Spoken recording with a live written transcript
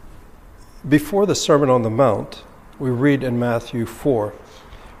Before the Sermon on the Mount, we read in Matthew 4,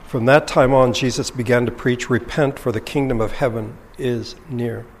 "From that time on, Jesus began to preach, 'Repent, for the kingdom of heaven is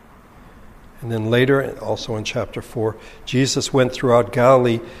near.'" And then later, also in chapter 4, Jesus went throughout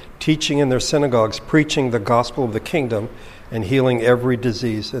Galilee, teaching in their synagogues, preaching the gospel of the kingdom, and healing every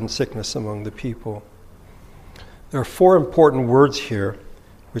disease and sickness among the people. There are four important words here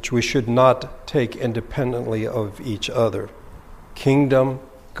which we should not take independently of each other: kingdom,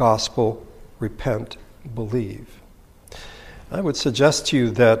 gospel, repent, believe. I would suggest to you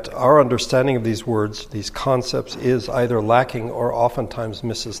that our understanding of these words, these concepts, is either lacking or oftentimes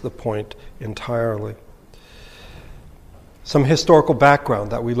misses the point entirely. Some historical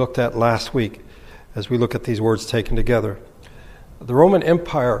background that we looked at last week as we look at these words taken together. The Roman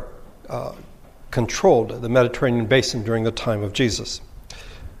Empire controlled the Mediterranean basin during the time of Jesus.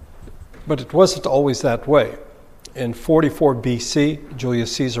 But it wasn't always that way. In 44 BC,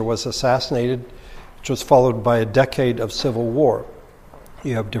 Julius Caesar was assassinated, which was followed by a decade of civil war.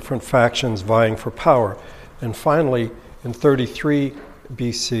 You have different factions vying for power. And finally, in 33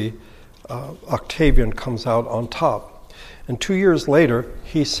 BC, Octavian comes out on top. And 2 years later,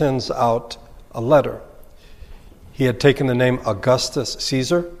 he sends out a letter. He had taken the name Augustus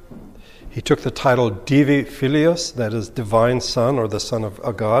Caesar. He took the title Divi Filius, that is, divine son, or the son of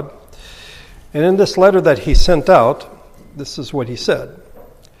a god. And in this letter that he sent out, this is what he said: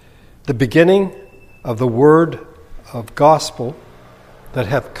 "The beginning of the word of gospel that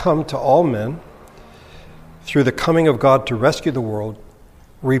hath come to all men through the coming of God to rescue the world,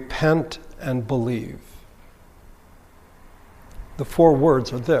 repent and believe." The four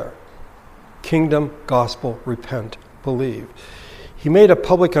words are there: kingdom, gospel, repent, believe. He made a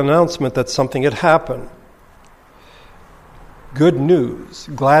public announcement that something had happened. Good news,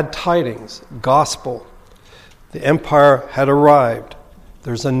 glad tidings, gospel. The empire had arrived.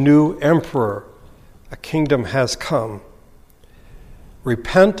 There's a new emperor. A kingdom has come.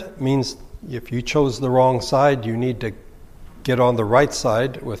 Repent means if you chose the wrong side, you need to get on the right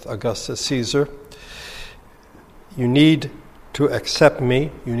side with Augustus Caesar. You need to accept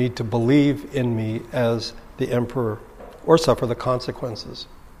me. You need to believe in me as the emperor, or suffer the consequences.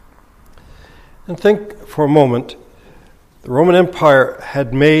 And think for a moment, the Roman Empire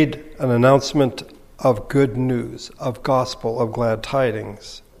had made an announcement of good news, of gospel, of glad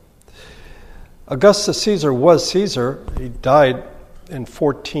tidings. Augustus Caesar was Caesar. He died in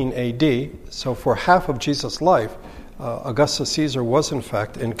 14 AD, so for half of Jesus' life, Augustus Caesar was in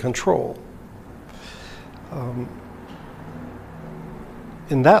fact in control.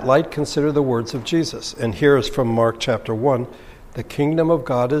 In that light, consider the words of Jesus. And here is from Mark chapter 1, "The kingdom of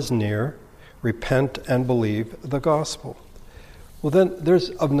God is near, repent and believe the gospel." Well, then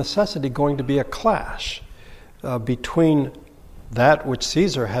there's of necessity going to be a clash between that which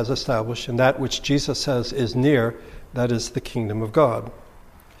Caesar has established and that which Jesus says is near, that is the kingdom of God.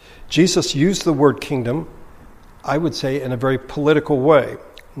 Jesus used the word kingdom, I would say, in a very political way,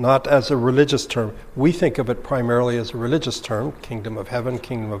 not as a religious term. We think of it primarily as a religious term, kingdom of heaven,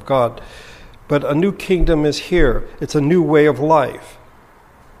 kingdom of God. But a new kingdom is here. It's a new way of life.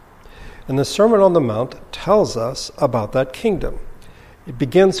 And the Sermon on the Mount tells us about that kingdom. It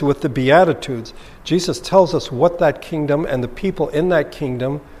begins with the Beatitudes. Jesus tells us what that kingdom and the people in that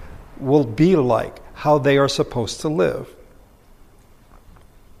kingdom will be like, how they are supposed to live.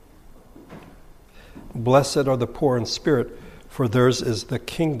 Blessed are the poor in spirit, for theirs is the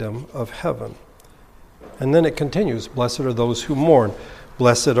kingdom of heaven. And then it continues, blessed are those who mourn,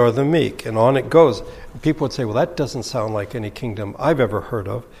 blessed are the meek, and on it goes. People would say, well, that doesn't sound like any kingdom I've ever heard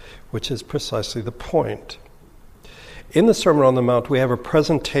of, which is precisely the point. In the Sermon on the Mount, we have a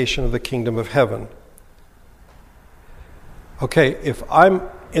presentation of the kingdom of heaven. Okay, if I'm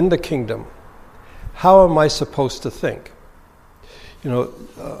in the kingdom, how am I supposed to think?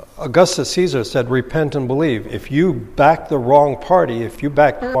 Augustus Caesar said, repent and believe. If you back the wrong party, if you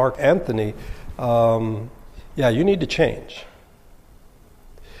back Mark Antony, you need to change.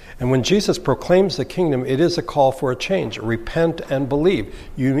 And when Jesus proclaims the kingdom, it is a call for a change. Repent and believe.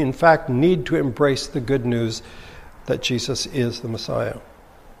 You, in fact, need to embrace the good news that Jesus is the Messiah.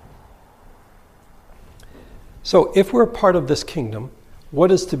 So if we're part of this kingdom, what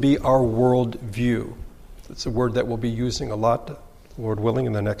is to be our worldview? It's a word that we'll be using a lot, Lord willing,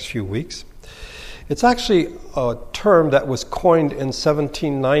 in the next few weeks. It's actually a term that was coined in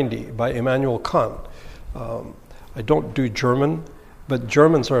 1790 by Immanuel Kant. I don't do German, but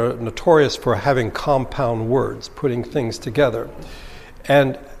Germans are notorious for having compound words, putting things together.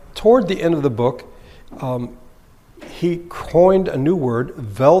 And toward the end of the book, he coined a new word,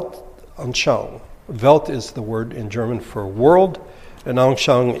 Weltanschauung. Welt is the word in German for world, and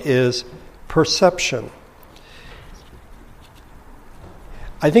Anschauung is perception.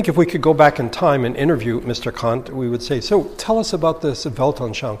 I think if we could go back in time and interview Mr. Kant, we would say, so tell us about this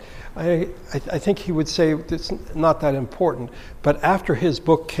Weltanschauung. I think he would say it's not that important. But after his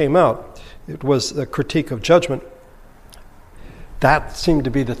book came out, it was a critique of judgment, that seemed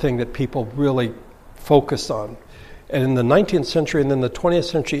to be the thing that people really focused on. And in the 19th century and then the 20th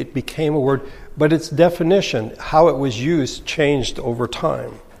century, it became a word, but its definition, how it was used, changed over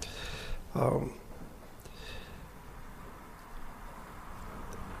time.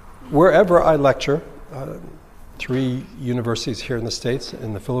 Wherever I lecture, 3 universities here in the States,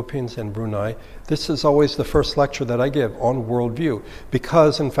 in the Philippines and Brunei, this is always the first lecture that I give on worldview,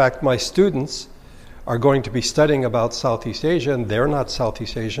 because in fact my students are going to be studying about Southeast Asia, and they're not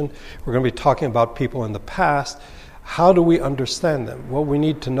Southeast Asian. We're going to be talking about people in the past. How do we understand them? Well, we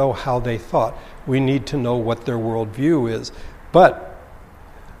need to know how they thought. We need to know what their worldview is. But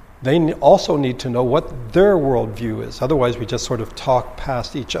they also need to know what their worldview is. Otherwise, we just sort of talk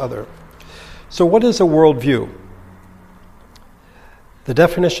past each other. So what is a worldview? The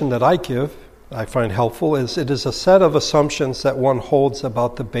definition that I give, I find helpful, is it is a set of assumptions that one holds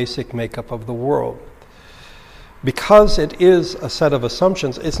about the basic makeup of the world. Because it is a set of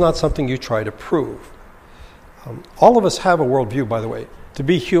assumptions, it's not something you try to prove. All of us have a worldview, by the way. To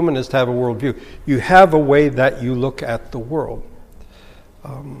be human is to have a worldview. You have a way that you look at the world.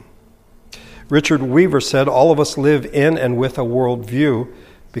 Richard Weaver said, all of us live in and with a worldview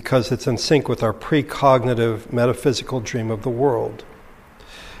because it's in sync with our precognitive metaphysical dream of the world.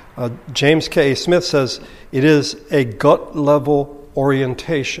 James K. Smith says, it is a gut-level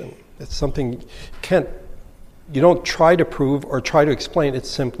orientation. It's something you don't try to prove or try to explain. It's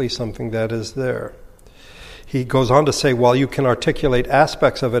simply something that is there. He goes on to say, while you can articulate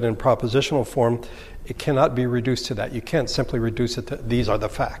aspects of it in propositional form, it cannot be reduced to that. You can't simply reduce it to, these are the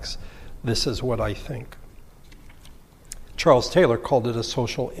facts. This is what I think. Charles Taylor called it a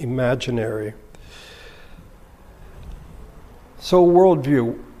social imaginary. So,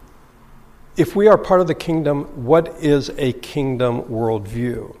 worldview. If we are part of the kingdom, what is a kingdom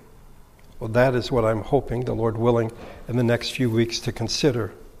worldview? Well, that is what I'm hoping, the Lord willing, in the next few weeks to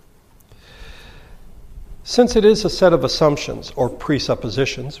consider. Since it is a set of assumptions or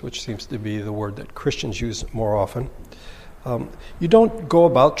presuppositions, which seems to be the word that Christians use more often, you don't go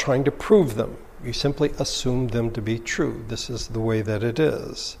about trying to prove them. You simply assume them to be true. This is the way that it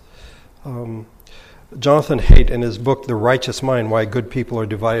is. Jonathan Haidt, in his book, The Righteous Mind, Why Good People Are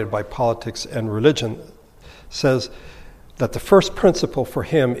Divided by Politics and Religion, says that the first principle for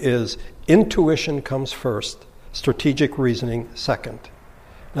him is intuition comes first, strategic reasoning second.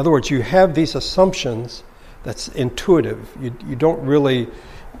 In other words, you have these assumptions that's intuitive. You don't really,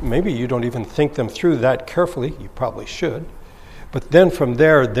 maybe you don't even think them through that carefully. You probably should. But then from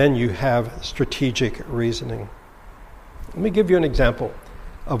there, then you have strategic reasoning. Let me give you an example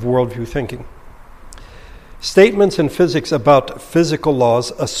of worldview thinking. Statements in physics about physical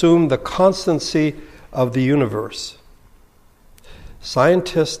laws assume the constancy of the universe.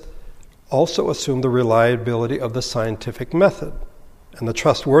 Scientists also assume the reliability of the scientific method and the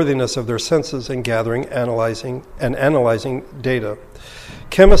trustworthiness of their senses in gathering, analyzing data.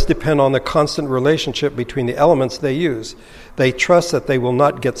 Chemists depend on the constant relationship between the elements they use. They trust that they will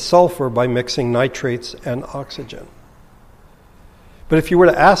not get sulfur by mixing nitrates and oxygen. But if you were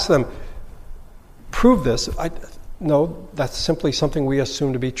to ask them, prove this, no, that's simply something we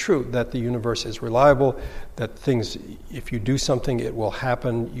assume to be true, that the universe is reliable, that things, if you do something, it will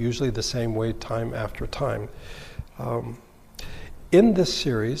happen usually the same way time after time. In this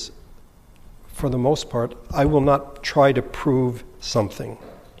series, for the most part, I will not try to prove something.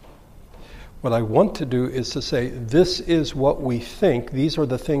 What I want to do is to say, this is what we think, these are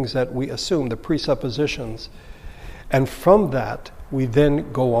the things that we assume, the presuppositions, and from that, we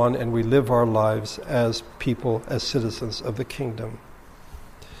then go on and we live our lives as people, as citizens of the kingdom.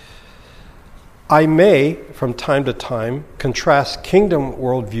 I may, from time to time, contrast kingdom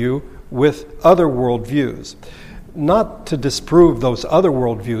worldview with other worldviews. Not to disprove those other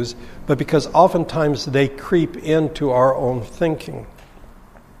worldviews, but because oftentimes they creep into our own thinking.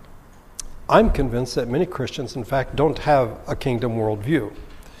 I'm convinced that many Christians, in fact, don't have a kingdom worldview.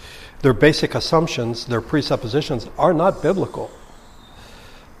 Their basic assumptions, their presuppositions, are not biblical.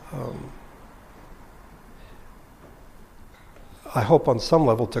 I hope on some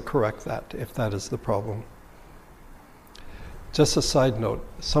level to correct that, if that is the problem. Just a side note,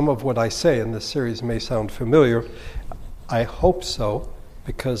 some of what I say in this series may sound familiar. I hope so,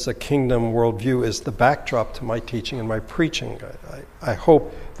 because the kingdom worldview is the backdrop to my teaching and my preaching. I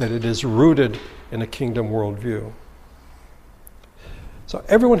hope that it is rooted in a kingdom worldview. So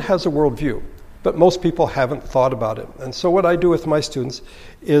everyone has a worldview, but most people haven't thought about it. And so what I do with my students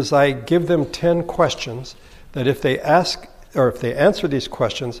is I give them 10 questions that if they ask, or if they answer these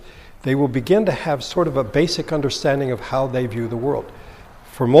questions, they will begin to have sort of a basic understanding of how they view the world.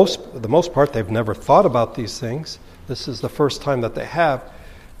 For the most part, they've never thought about these things. This is the first time that they have.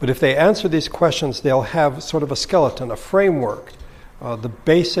 But if they answer these questions, they'll have sort of a skeleton, a framework, the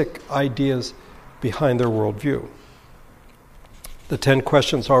basic ideas behind their worldview. The 10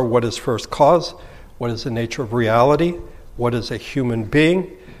 questions are: what is first cause? What is the nature of reality? What is a human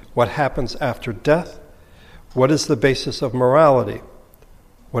being? What happens after death? What is the basis of morality?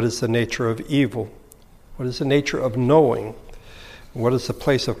 What is the nature of evil? What is the nature of knowing? What is the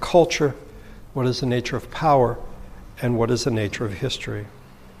place of culture? What is the nature of power? And what is the nature of history?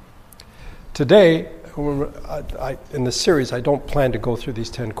 Today, in this series, I don't plan to go through these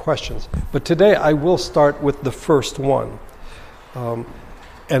 10 questions, but today I will start with the first one.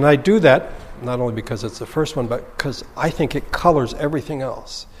 And I do that not only because it's the first one, but because I think it colors everything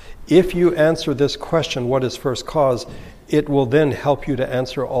else. If you answer this question, what is first cause, it will then help you to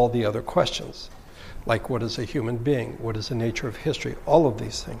answer all the other questions, like what is a human being, what is the nature of history, all of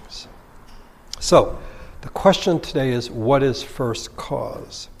these things. So, the question today is, what is first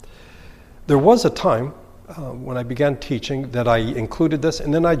cause? There was a time when I began teaching that I included this,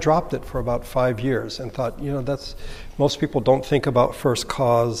 and then I dropped it for about 5 years and thought, most people don't think about first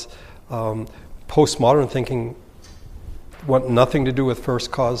cause. Postmodern thinking want nothing to do with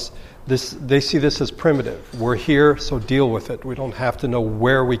first cause. They see this as primitive. We're here, so deal with it. We don't have to know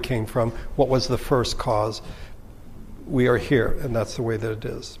where we came from, what was the first cause. We are here, and that's the way that it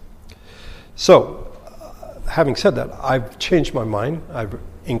is. So, having said that, I've changed my mind. I've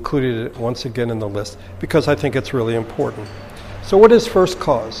included it once again in the list because I think it's really important. So what is first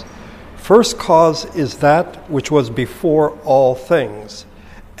cause? First cause is that which was before all things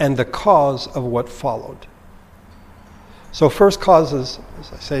and the cause of what followed. So first cause is,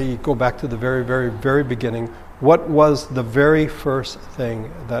 as I say, you go back to the very, very, very beginning. What was the very first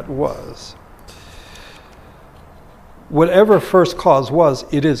thing that was? Whatever first cause was,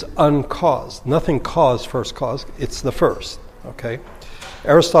 it is uncaused. Nothing caused first cause. It's the first. Okay?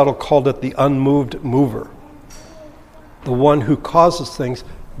 Aristotle called it the unmoved mover, the one who causes things,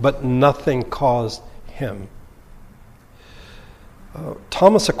 but nothing caused him.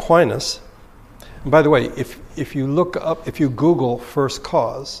 Thomas Aquinas, and by the way, if you Google first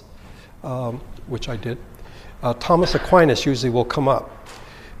cause, which I did, Thomas Aquinas usually will come up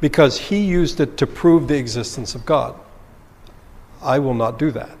because he used it to prove the existence of God. I will not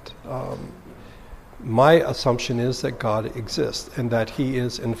do that. My assumption is that God exists and that he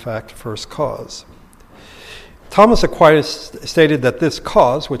is, in fact, first cause. Thomas Aquinas stated that this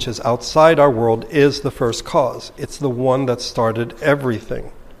cause, which is outside our world, is the first cause. It's the one that started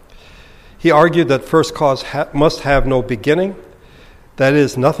everything. He argued that first cause must have no beginning. That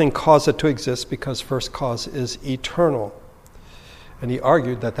is, nothing caused it to exist because first cause is eternal. And he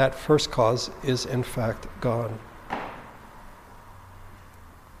argued that that first cause is, in fact, God.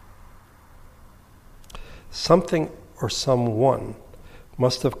 Something or someone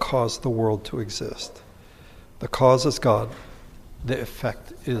must have caused the world to exist. The cause is God. The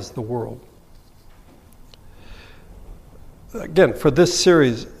effect is the world. Again, for this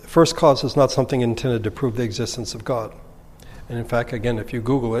series, first cause is not something intended to prove the existence of God. And in fact, again, if you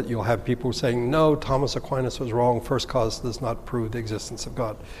Google it, you'll have people saying, no, Thomas Aquinas was wrong. First cause does not prove the existence of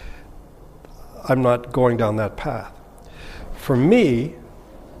God. I'm not going down that path. For me,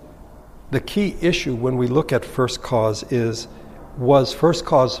 the key issue when we look at first cause is, was first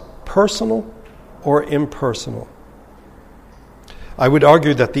cause personal or impersonal? I would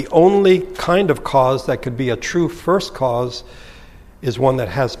argue that the only kind of cause that could be a true first cause is one that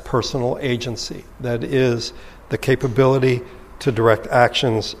has personal agency, that is the capability to direct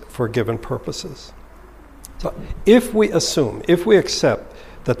actions for given purposes. So if we accept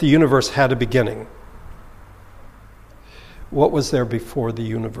that the universe had a beginning, what was there before the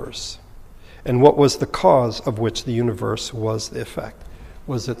universe? And what was the cause of which the universe was the effect?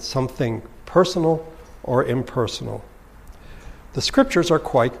 Was it something personal or impersonal? The scriptures are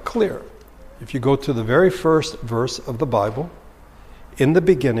quite clear. If you go to the very first verse of the Bible, in the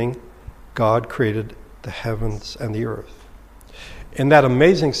beginning, God created the heavens and the earth. In that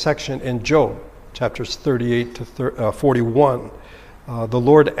amazing section in Job, chapters 38 to 41, the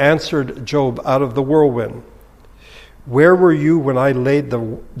Lord answered Job out of the whirlwind. Where were you when I laid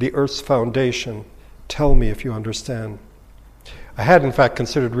the earth's foundation? Tell me if you understand. I had, in fact,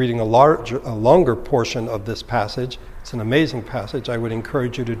 considered reading a longer portion of this passage. It's an amazing passage. I would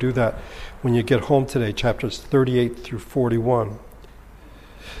encourage you to do that when you get home today, chapters 38 through 41.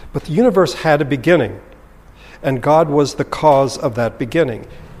 But the universe had a beginning, and God was the cause of that beginning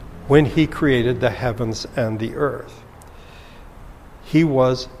when he created the heavens and the earth. He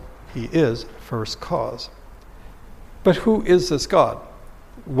is first cause. But who is this God?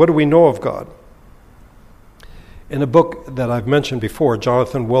 What do we know of God? In a book that I've mentioned before,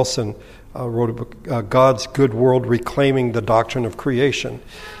 Jonathan Wilson wrote a book, God's Good World, Reclaiming the Doctrine of Creation.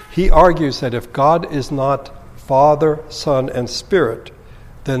 He argues that if God is not Father, Son, and Spirit,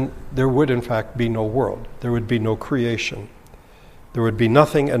 then there would in fact be no world. There would be no creation. There would be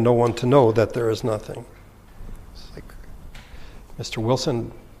nothing and no one to know that there is nothing. It's like, Mr.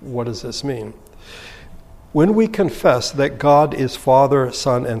 Wilson, what does this mean? When we confess that God is Father,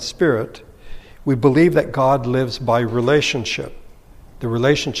 Son, and Spirit, we believe that God lives by relationship. The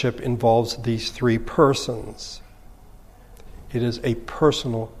relationship involves these three persons. It is a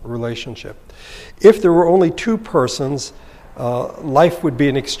personal relationship. If there were only two persons, life would be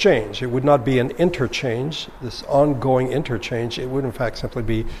an exchange. It would not be an interchange, this ongoing interchange. It would in fact simply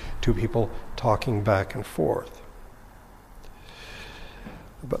be two people talking back and forth.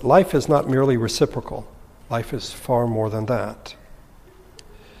 But life is not merely reciprocal. Life is far more than that.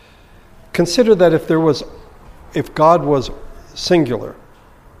 Consider that if God was singular,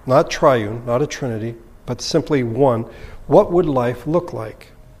 not triune, not a trinity, but simply one, what would life look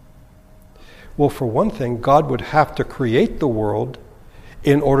like? Well, for one thing, God would have to create the world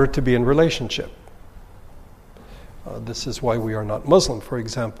in order to be in relationship. This is why we are not Muslim, for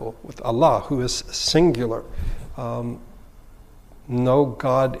example, with Allah, who is singular. No,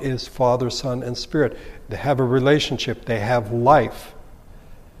 God is Father, Son, and Spirit. They have a relationship. They have life.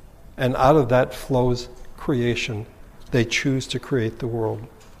 And out of that flows creation. They choose to create the world.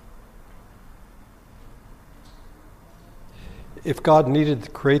 If God needed to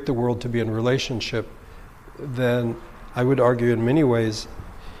create the world to be in relationship, then I would argue in many ways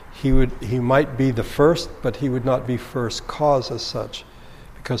he might be the first, but he would not be first cause as such,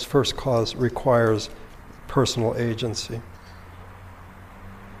 because first cause requires personal agency.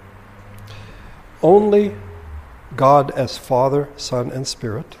 Only God as Father, Son, and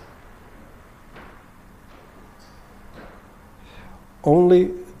Spirit.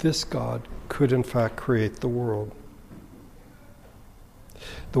 Only this God could in fact create the world.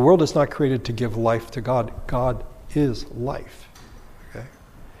 The world is not created to give life to God. God is life. Okay?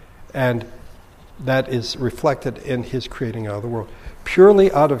 And that is reflected in his creating out of the world.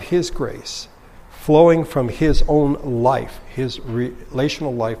 Purely out of his grace, flowing from his own life, his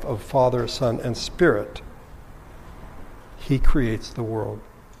relational life of Father, Son, and Spirit, he creates the world.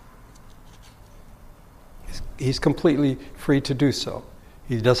 He's completely free to do so.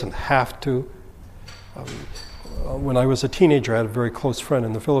 He doesn't have to. When I was a teenager, I had a very close friend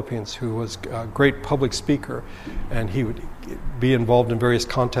in the Philippines who was a great public speaker, and he would be involved in various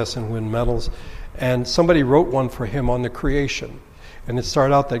contests and win medals. And somebody wrote one for him on the creation. And it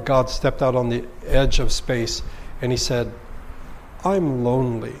started out that God stepped out on the edge of space, and he said, "I'm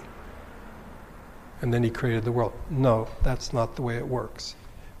lonely." And then he created the world. No, that's not the way it works.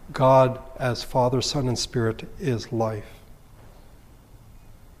 God, as Father, Son, and Spirit, is life.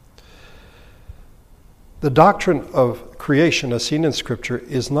 The doctrine of creation, as seen in Scripture,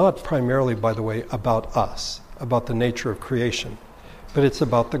 is not primarily, by the way, about us, about the nature of creation, but it's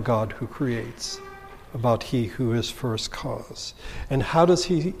about the God who creates, about he who is first cause. And how does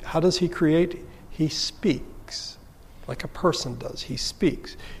he create? He speaks, like a person does. He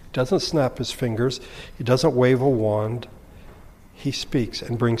speaks. He doesn't snap his fingers. He doesn't wave a wand. He speaks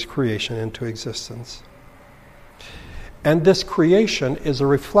and brings creation into existence. And this creation is a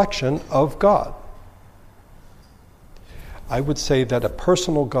reflection of God. I would say that a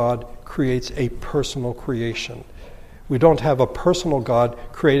personal God creates a personal creation. We don't have a personal God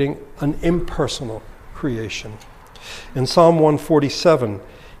creating an impersonal creation. In Psalm 147,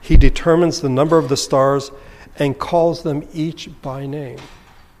 he determines the number of the stars and calls them each by name.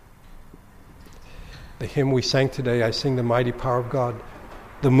 The hymn we sang today, I sing the mighty power of God.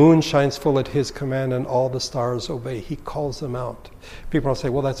 The moon shines full at his command and all the stars obey. He calls them out. People will say,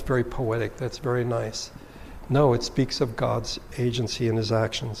 well, that's very poetic. That's very nice. No, it speaks of God's agency in his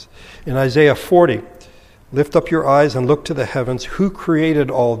actions. In Isaiah 40, lift up your eyes and look to the heavens. Who created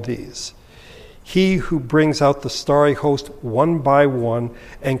all these? He who brings out the starry host one by one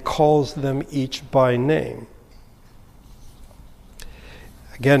and calls them each by name.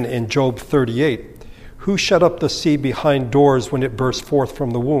 Again, in Job 38, who shut up the sea behind doors when it burst forth from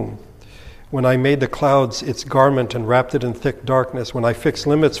the womb? When I made the clouds its garment and wrapped it in thick darkness, when I fixed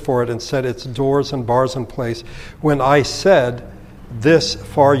limits for it and set its doors and bars in place, when I said, this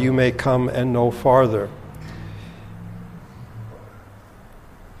far you may come and no farther.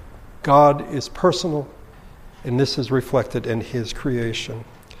 God is personal, and this is reflected in his creation.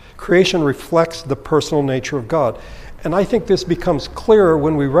 Creation reflects the personal nature of God. And I think this becomes clearer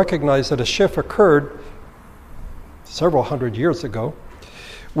when we recognize that a shift occurred several hundred years ago,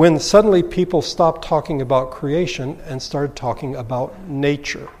 when suddenly people stopped talking about creation and started talking about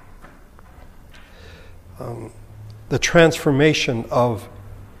nature. The transformation of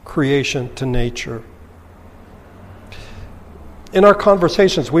creation to nature. In our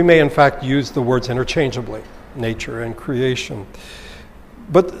conversations, we may in fact use the words interchangeably, nature and creation.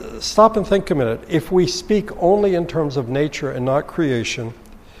 But stop and think a minute. If we speak only in terms of nature and not creation,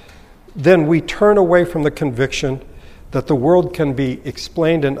 then we turn away from the conviction that the world can be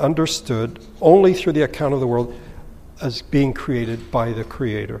explained and understood only through the account of the world as being created by the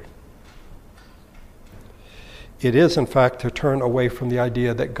Creator. It is, in fact, to turn away from the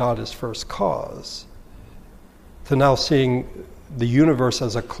idea that God is first cause, to now seeing the universe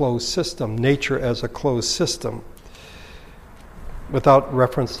as a closed system, nature as a closed system, without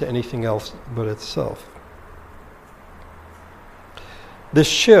reference to anything else but itself. This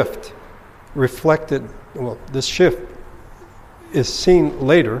shift is seen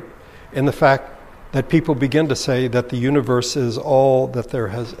later in the fact that people begin to say that the universe is all that there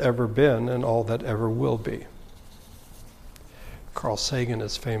has ever been and all that ever will be. Carl Sagan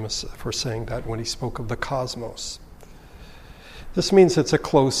is famous for saying that when he spoke of the cosmos. This means it's a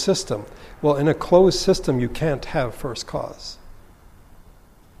closed system. Well, in a closed system, you can't have first cause.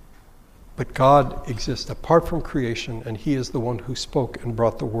 But God exists apart from creation, and he is the one who spoke and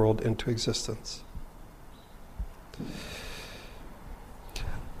brought the world into existence.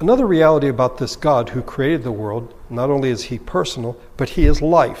 Another reality about this God who created the world, not only is he personal, but he is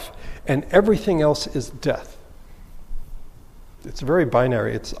life, and everything else is death. It's very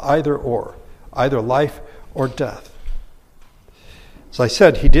binary. It's either or, either life or death. As I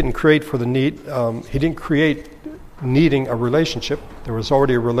said, he didn't create for the need. He didn't create needing a relationship. There was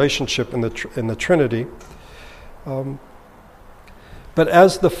already a relationship in the Trinity. But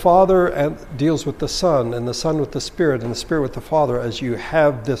as the Father deals with the Son, and the Son with the Spirit, and the Spirit with the Father, as you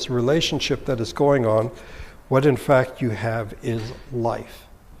have this relationship that is going on, what in fact you have is life,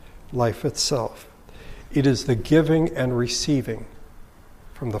 life itself. It is the giving and receiving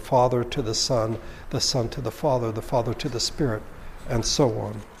from the Father to the Son to the Father to the Spirit, and so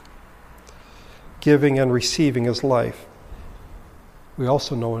on. Giving and receiving is life. We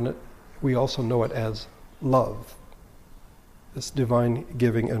also know it as love. This divine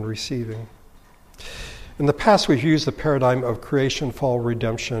giving and receiving. In the past, we've used the paradigm of creation, fall,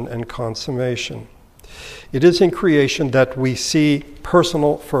 redemption, and consummation. It is in creation that we see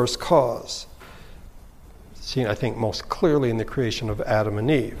personal first cause, seen, I think, most clearly in the creation of Adam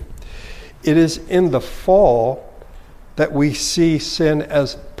and Eve. It is in the fall that we see sin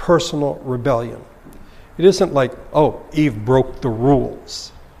as personal rebellion. It isn't like, oh, Eve broke the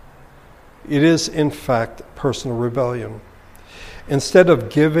rules. It is, in fact, personal rebellion. Instead of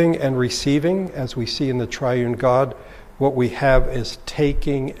giving and receiving, as we see in the triune God, what we have is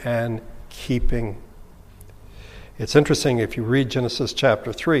taking and keeping. It's interesting if you read Genesis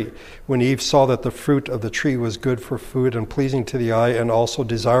chapter 3, when Eve saw that the fruit of the tree was good for food and pleasing to the eye and also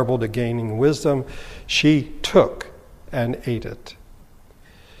desirable to gaining wisdom, she took and ate it.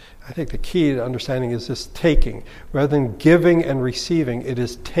 I think the key to understanding is this taking. Rather than giving and receiving, it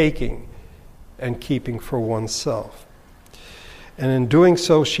is taking and keeping for oneself. And in doing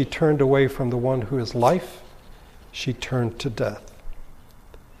so, she turned away from the one who is life. She turned to death.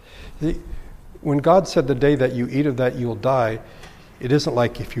 When God said, the day that you eat of that, you'll die, it isn't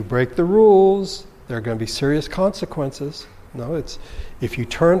like if you break the rules, there are going to be serious consequences. No, it's if you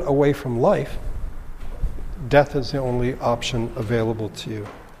turn away from life, death is the only option available to you.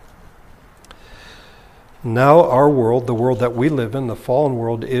 Now our world, the world that we live in, the fallen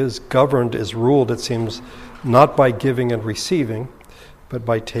world, is governed, is ruled, it seems, not by giving and receiving, but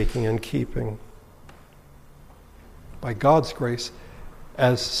by taking and keeping. By God's grace,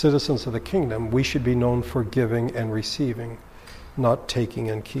 as citizens of the kingdom, we should be known for giving and receiving, not taking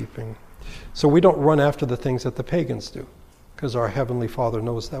and keeping. So we don't run after the things that the pagans do, because our Heavenly Father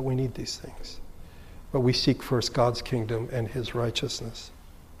knows that we need these things. But we seek first God's kingdom and his righteousness.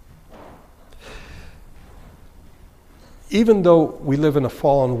 Even though we live in a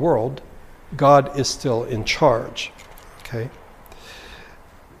fallen world, God is still in charge. Okay?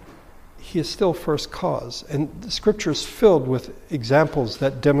 He is still first cause. And the Scripture is filled with examples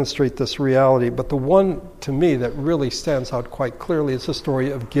that demonstrate this reality. But the one, to me, that really stands out quite clearly is the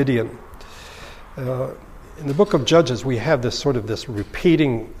story of Gideon. In the book of Judges, we have this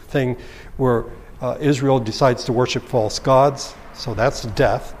repeating thing where Israel decides to worship false gods. So that's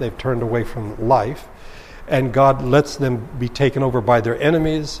death. They've turned away from life. And God lets them be taken over by their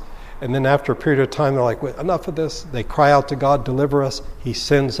enemies. And then after a period of time, they're like, enough of this. They cry out to God, deliver us. He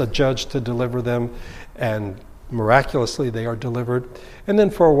sends a judge to deliver them. And miraculously, they are delivered. And then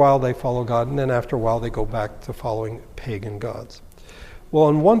for a while, they follow God. And then after a while, they go back to following pagan gods. Well,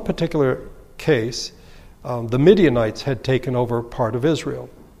 in one particular case, the Midianites had taken over part of Israel.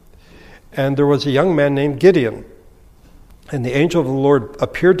 And there was a young man named Gideon. And the angel of the Lord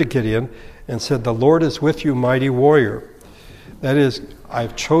appeared to Gideon and said, "The Lord is with you, mighty warrior. That is,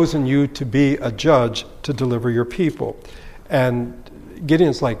 I've chosen you to be a judge to deliver your people." And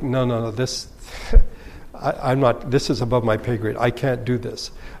Gideon's like, no, this, this is above my pay grade. I can't do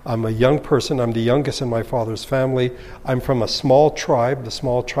this. I'm a young person. I'm the youngest in my father's family. I'm from a small tribe, the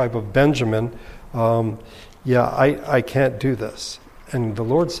small tribe of Benjamin. I can't do this. And the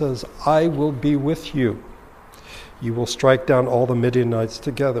Lord says, I will be with you. You will strike down all the Midianites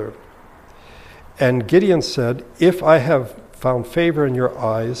together. And Gideon said, if I have found favor in your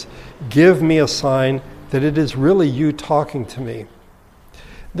eyes, give me a sign that it is really you talking to me.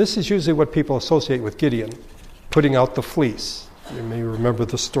 This is usually what people associate with Gideon, putting out the fleece. You may remember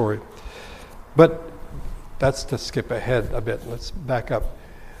the story. But that's to skip ahead a bit. Let's back up.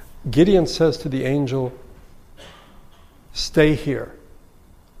 Gideon says to the angel, stay here.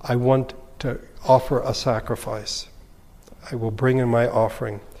 I want to offer a sacrifice. I will bring in my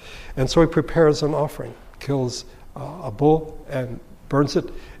offering. And so he prepares an offering, kills a bull and burns it.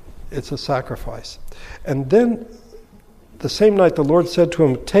 It's a sacrifice. And then the same night the Lord said to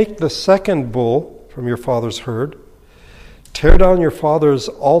him, take the second bull from your father's herd, tear down your father's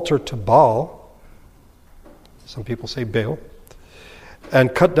altar to Baal, some people say Baal,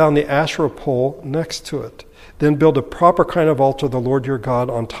 and cut down the Asherah pole next to it. Then build a proper kind of altar to the Lord your God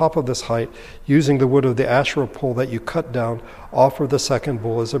on top of this height, using the wood of the Asherah pole that you cut down. Offer the second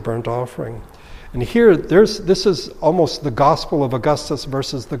bull as a burnt offering. And here, this is almost the gospel of Augustus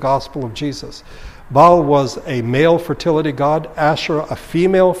versus the gospel of Jesus. Baal was a male fertility god, Asherah a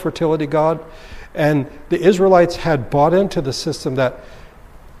female fertility god, and the Israelites had bought into the system that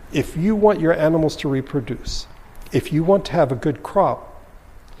if you want your animals to reproduce, if you want to have a good crop,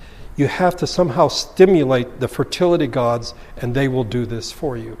 you have to somehow stimulate the fertility gods, and they will do this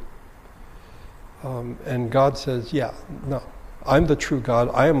for you. And God says, no, I'm the true God.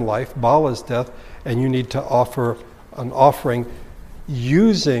 I am life. Baal is death. And you need to offer an offering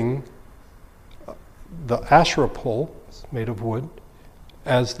using the Asherah pole, made of wood,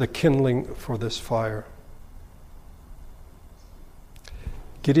 as the kindling for this fire.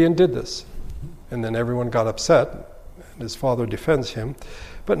 Gideon did this. And then everyone got upset, and his father defends him.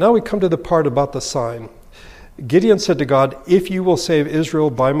 But now we come to the part about the sign. Gideon said to God, if you will save Israel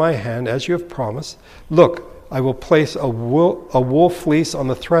by my hand, as you have promised, look, I will place a wool fleece on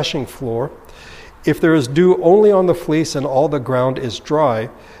the threshing floor. If there is dew only on the fleece and all the ground is dry,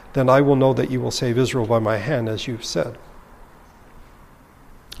 then I will know that you will save Israel by my hand, as you've said.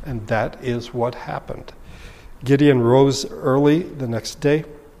 And that is what happened. Gideon rose early the next day.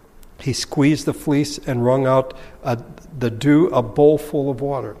 He squeezed the fleece and wrung out the dew, a bowl full of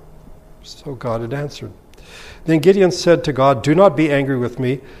water. So God had answered. Then Gideon said to God, do not be angry with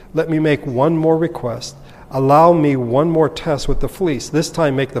me. Let me make one more request. Allow me one more test with the fleece. This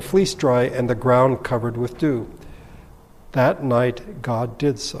time make the fleece dry and the ground covered with dew. That night God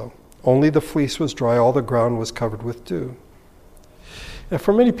did so. Only the fleece was dry, all the ground was covered with dew. And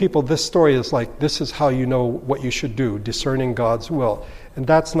for many people, this story is like, this is how you know what you should do, discerning God's will. And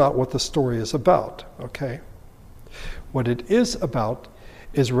that's not what the story is about, okay? What it is about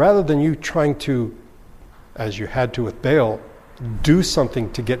is rather than you trying to, as you had to with Baal, do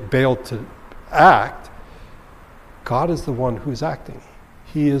something to get Baal to act, God is the one who's acting.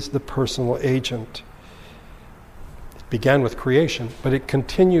 He is the personal agent. It began with creation, but it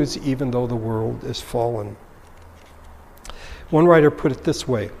continues even though the world is fallen. One writer put it this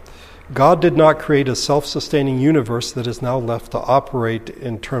way: God did not create a self-sustaining universe that is now left to operate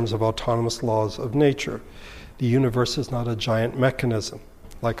in terms of autonomous laws of nature. The universe is not a giant mechanism,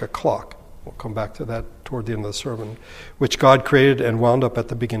 like a clock. We'll come back to that toward the end of the sermon, which God created and wound up at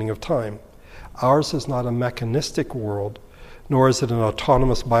the beginning of time. Ours is not a mechanistic world, nor is it an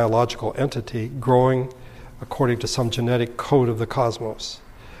autonomous biological entity growing according to some genetic code of the cosmos.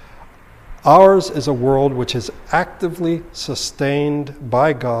 Ours is a world which is actively sustained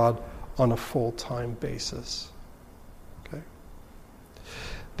by God on a full-time basis. Okay?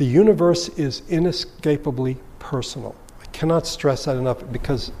 The universe is inescapably personal. I cannot stress that enough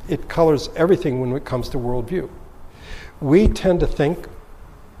because it colors everything when it comes to worldview. We tend to think,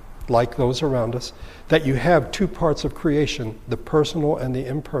 like those around us, that you have two parts of creation, the personal and the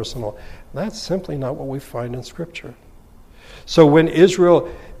impersonal. That's simply not what we find in Scripture. So when Israel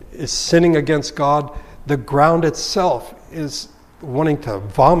is sinning against God, the ground itself is wanting to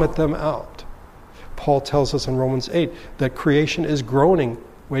vomit them out. Paul tells us in Romans 8 that creation is groaning,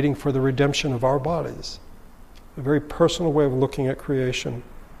 waiting for the redemption of our bodies. A very personal way of looking at creation.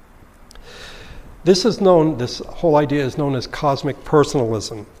 This whole idea is known as cosmic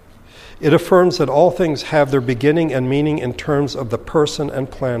personalism. It affirms that all things have their beginning and meaning in terms of the person and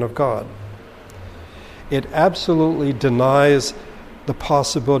plan of God. It absolutely denies the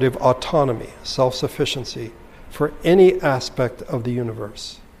possibility of autonomy, self-sufficiency, for any aspect of the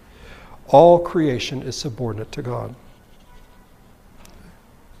universe. All creation is subordinate to God.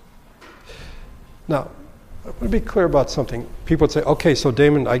 Now, I want to be clear about something. People would say, okay, so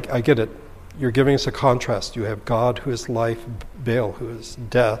Damon, I get it. You're giving us a contrast. You have God who is life, Baal who is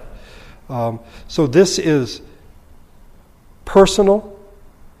death. So this is personal,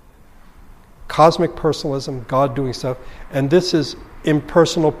 cosmic personalism, God doing stuff, and this is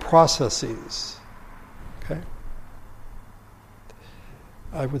impersonal processes. Okay?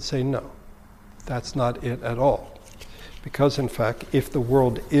 I would say no. That's not it at all. Because in fact, if the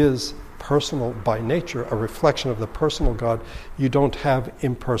world is personal by nature, a reflection of the personal God, you don't have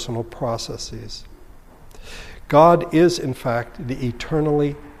impersonal processes. God is in fact the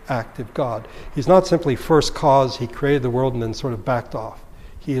eternally active God. He's not simply first cause, he created the world and then sort of backed off.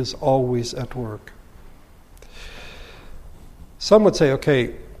 He is always at work. Some would say,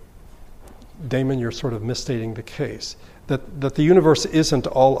 okay, Damon, you're sort of misstating the case. That the universe isn't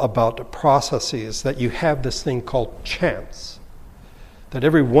all about processes, that you have this thing called chance. That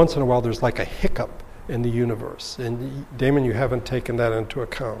every once in a while there's like a hiccup in the universe. And Damon, you haven't taken that into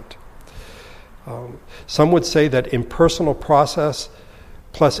account. Some would say that impersonal process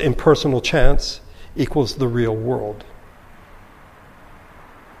plus impersonal chance equals the real world.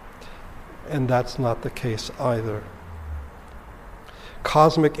 And that's not the case either.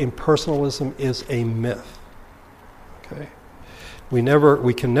 Cosmic impersonalism is a myth. Okay?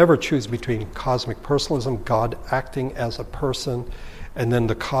 We can never choose between cosmic personalism, God acting as a person, and then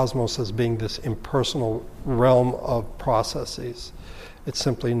the cosmos as being this impersonal realm of processes. It's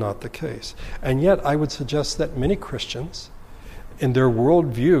simply not the case. And yet I would suggest that many Christians, in their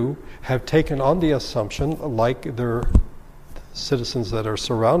worldview, have taken on the assumption, like their citizens that are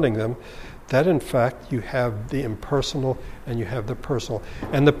surrounding them, that in fact you have the impersonal and you have the personal.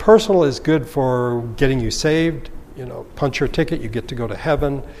 And the personal is good for getting you saved, punch your ticket, you get to go to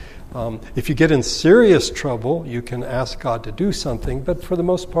heaven. If you get in serious trouble, you can ask God to do something, but for the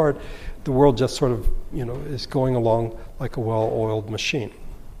most part, the world just sort of, is going along like a well-oiled machine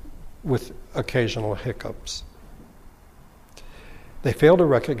with occasional hiccups. They fail to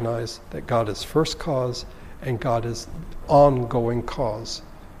recognize that God is first cause and God is ongoing cause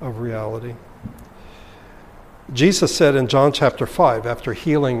of reality. Jesus said in John chapter 5, after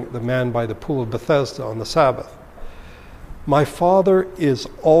healing the man by the pool of Bethesda on the Sabbath, "My Father is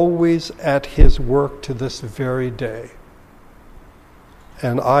always at his work to this very day,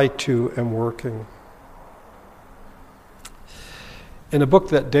 and I too am working." In a book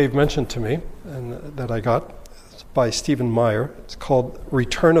that Dave mentioned to me, and that I got, it's by Stephen Meyer, it's called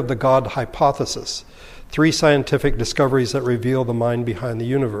Return of the God Hypothesis, 3 Scientific Discoveries that Reveal the Mind Behind the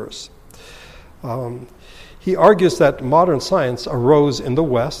Universe. He argues that modern science arose in the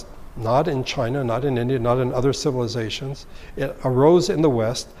West, not in China, not in India, not in other civilizations. It arose in the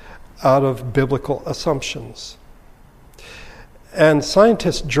West out of biblical assumptions. And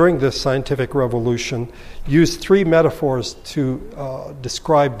scientists during this scientific revolution used 3 metaphors to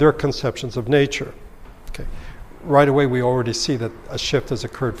describe their conceptions of nature. Okay. Right away we already see that a shift has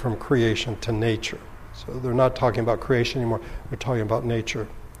occurred from creation to nature. So they're not talking about creation anymore, they're talking about nature.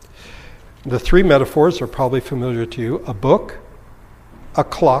 The 3 metaphors are probably familiar to you: a book, a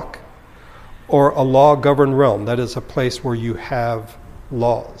clock, or a law-governed realm. That is a place where you have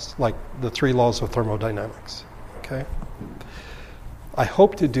laws, like the 3 laws of thermodynamics. Okay? I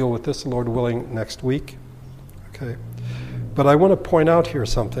hope to deal with this, Lord willing, next week. Okay? But I want to point out here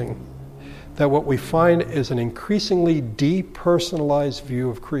something, that what we find is an increasingly depersonalized view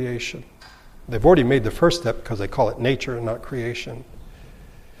of creation. They've already made the first step because they call it nature and not creation.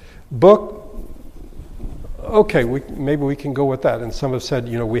 Book, okay, maybe we can go with that. And some have said,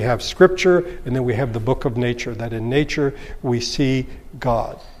 we have scripture and then we have the book of nature, that in nature we see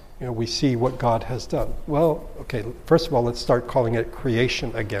God. We see what God has done. Well, okay, first of all, let's start calling it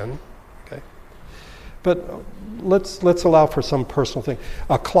creation again. Okay, but let's allow for some personal thing.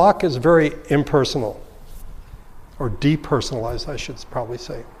 A clock is very impersonal, or depersonalized, I should probably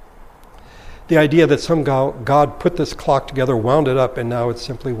say. the idea that somehow God put this clock together, wound it up, and now it's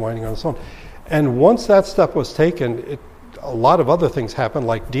simply winding on its own. And once that step was taken, a lot of other things happened,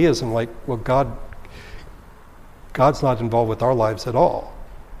 like deism, like, well, God's not involved with our lives at all.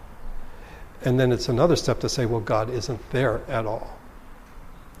 And then it's another step to say, well, God isn't there at all.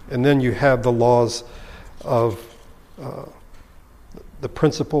 And then you have the laws of the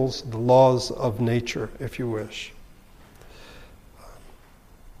principles, the laws of nature, if you wish.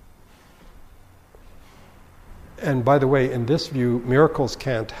 And by the way, in this view, miracles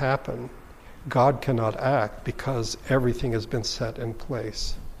can't happen. God cannot act because everything has been set in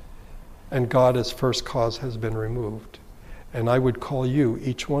place. And God as first cause has been removed. And I would call you,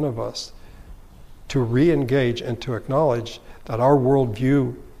 each one of us, to re-engage and to acknowledge that our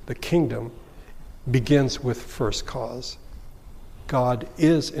worldview, the kingdom, begins with first cause. God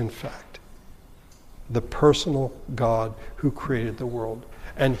is, in fact, the personal God who created the world,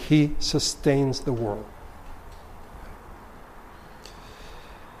 and He sustains the world.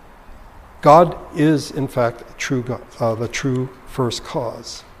 God is, in fact, the true first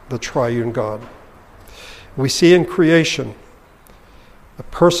cause, the triune God. We see in creation the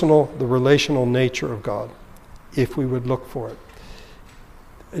personal, the relational nature of God, if we would look for it.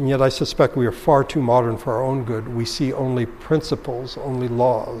 And yet I suspect we are far too modern for our own good. We see only principles, only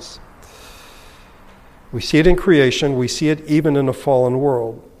laws. We see it in creation, we see it even in a fallen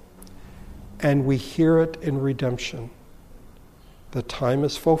world, and we hear it in redemption. The time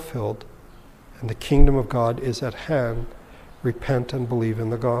is fulfilled, and the kingdom of God is at hand. Repent and believe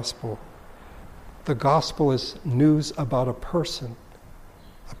in the gospel. The gospel is news about a person.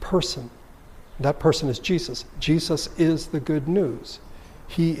 A person. That person is Jesus. Jesus is the good news.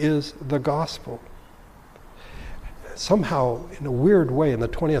 He is the gospel. Somehow, in a weird way, in the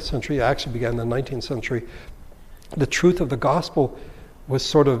 20th century, it actually began in the 19th century, the truth of the gospel was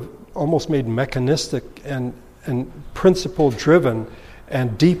sort of almost made mechanistic and principle-driven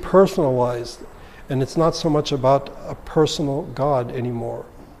and depersonalized. And it's not so much about a personal God anymore.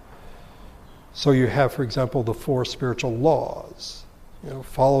 So you have, for example, the 4 spiritual laws.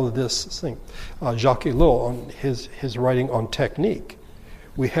 Follow this thing. Jacques Ellul, on his writing on technique,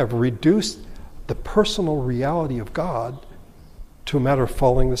 we have reduced the personal reality of God to a matter of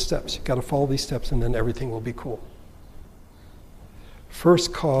following the steps. You've got to follow these steps and then everything will be cool.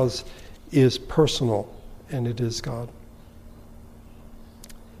 First cause is personal, and it is God.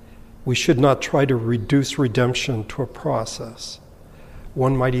 We should not try to reduce redemption to a process.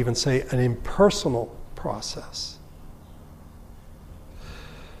 One might even say an impersonal process.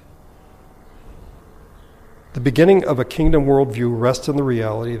 The beginning of a kingdom worldview rests in the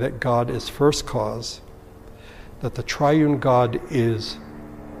reality that God is first cause, that the triune God is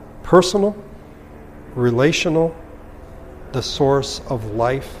personal, relational, the source of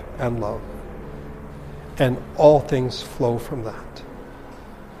life and love, and all things flow from that.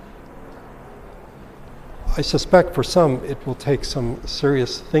 I suspect for some it will take some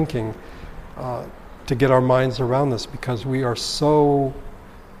serious thinking to get our minds around this, because we're so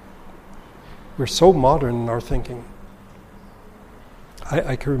modern in our thinking.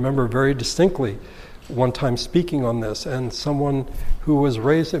 I can remember very distinctly one time speaking on this, and someone who was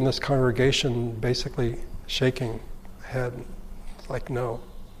raised in this congregation basically shaking head, like, no.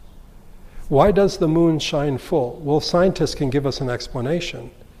 Why does the moon shine full? Well, scientists can give us an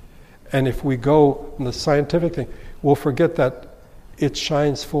explanation. And if we go in the scientific thing, we'll forget that it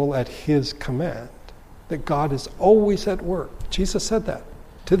shines full at His command, that God is always at work. Jesus said that.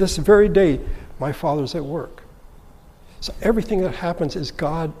 To this very day, my Father's at work. So everything that happens is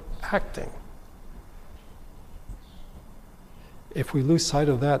God acting. If we lose sight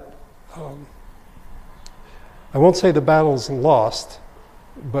of that, I won't say the battle's lost,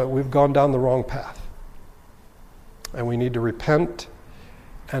 but we've gone down the wrong path. And we need to repent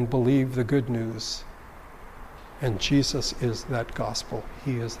and believe the good news. And Jesus is that gospel.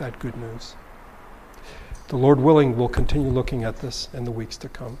 He is that good news. The Lord willing, we'll continue looking at this in the weeks to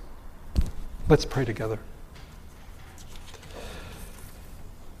come. Let's pray together.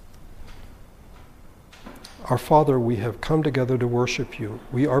 Our Father, we have come together to worship You.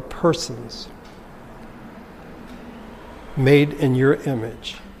 We are persons made in Your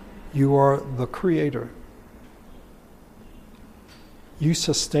image. You are the Creator. You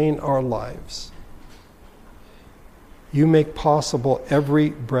sustain our lives. You make possible every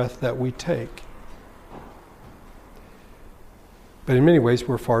breath that we take. But in many ways,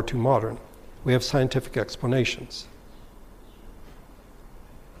 we're far too modern. We have scientific explanations.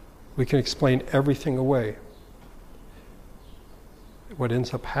 We can explain everything away. What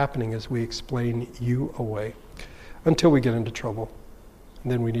ends up happening is we explain You away until we get into trouble.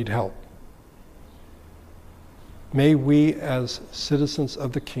 And then we need help. May we, as citizens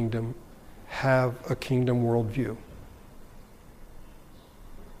of the kingdom, have a kingdom worldview.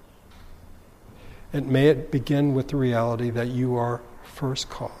 And may it begin with the reality that you are first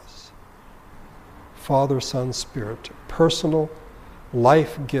cause. Father, Son, Spirit, personal,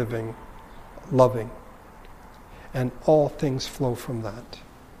 life-giving, loving. And all things flow from that.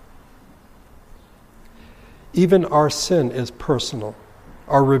 Even our sin is personal.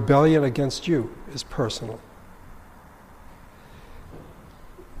 Our rebellion against you is personal.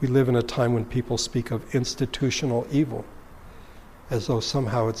 We live in a time when people speak of institutional evil as though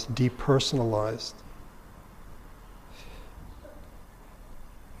somehow it's depersonalized.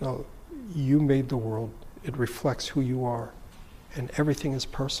 No, you made the world. It reflects who you are, and everything is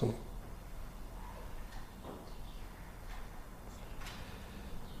personal.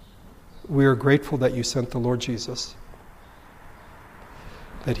 We are grateful that you sent the Lord Jesus,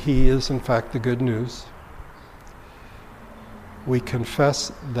 that he is in fact the good news. We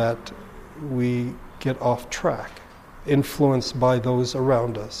confess that we get off track, influenced by those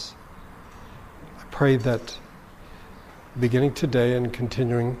around us. I pray that beginning today and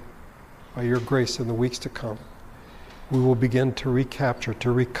continuing by your grace in the weeks to come, we will begin to recapture,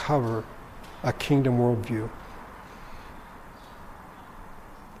 to recover a kingdom worldview.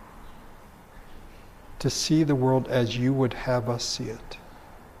 To see the world as you would have us see it.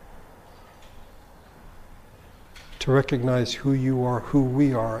 To recognize who you are, who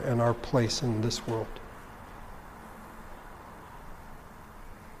we are, and our place in this world.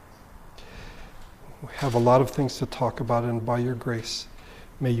 We have a lot of things to talk about, and by your grace,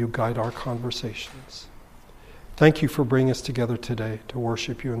 may you guide our conversations. Thank you for bringing us together today to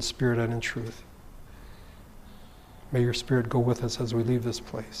worship you in spirit and in truth. May your Spirit go with us as we leave this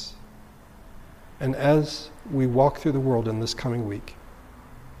place. And as we walk through the world in this coming week,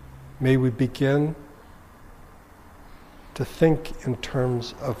 may we begin to think in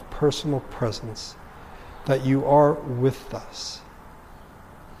terms of personal presence, that you are with us.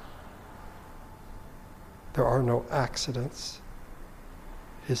 There are no accidents.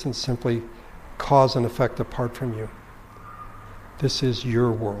 It isn't simply cause and effect apart from you. This is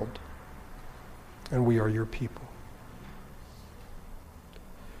your world, and we are your people.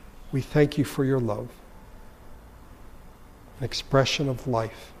 We thank you for your love, an expression of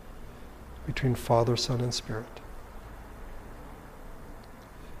life between Father, Son, and Spirit.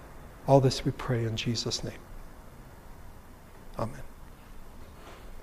 All this we pray in Jesus' name. Amen.